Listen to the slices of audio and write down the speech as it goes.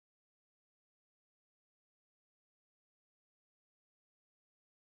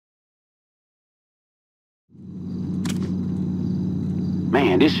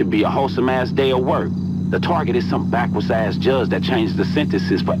Man, this should be a wholesome-ass day of work. The target is some backwards-ass judge that changes the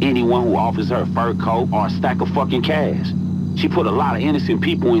sentences for anyone who offers her a fur coat or a stack of fucking cash. She put a lot of innocent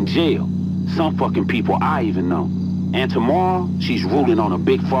people in jail. Some fucking people I even know. And tomorrow, she's ruling on a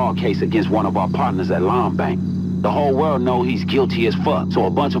big fraud case against one of our partners at Lawn Bank. The whole world know he's guilty as fuck, so a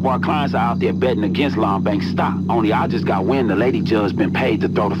bunch of our clients are out there betting against Lawn Bank's stock. Only I just got wind the lady judge been paid to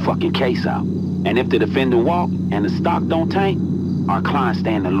throw the fucking case out. And if the defendant walk and the stock don't tank, our clients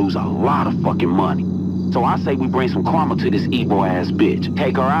stand to lose a lot of fucking money. So I say we bring some karma to this evil-ass bitch.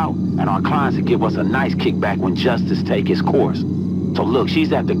 Take her out, and our clients will give us a nice kickback when justice take its course. So look,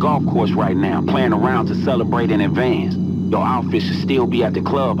 she's at the golf course right now, playing around to celebrate in advance. Your outfit should still be at the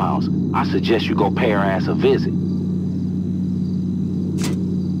clubhouse. I suggest you go pay her ass a visit.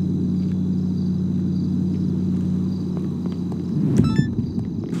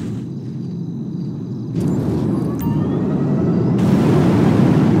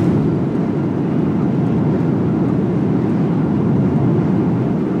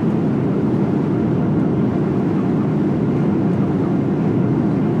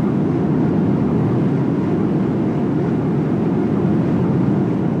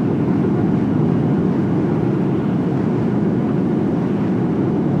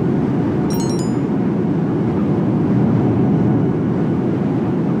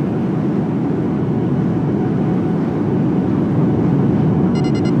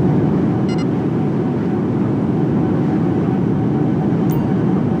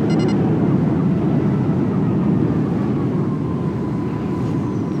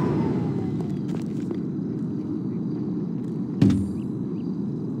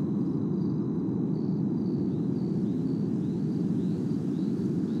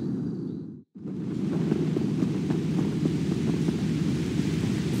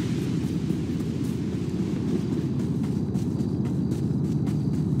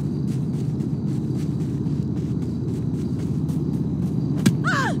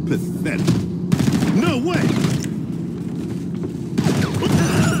 Pathetic. No way!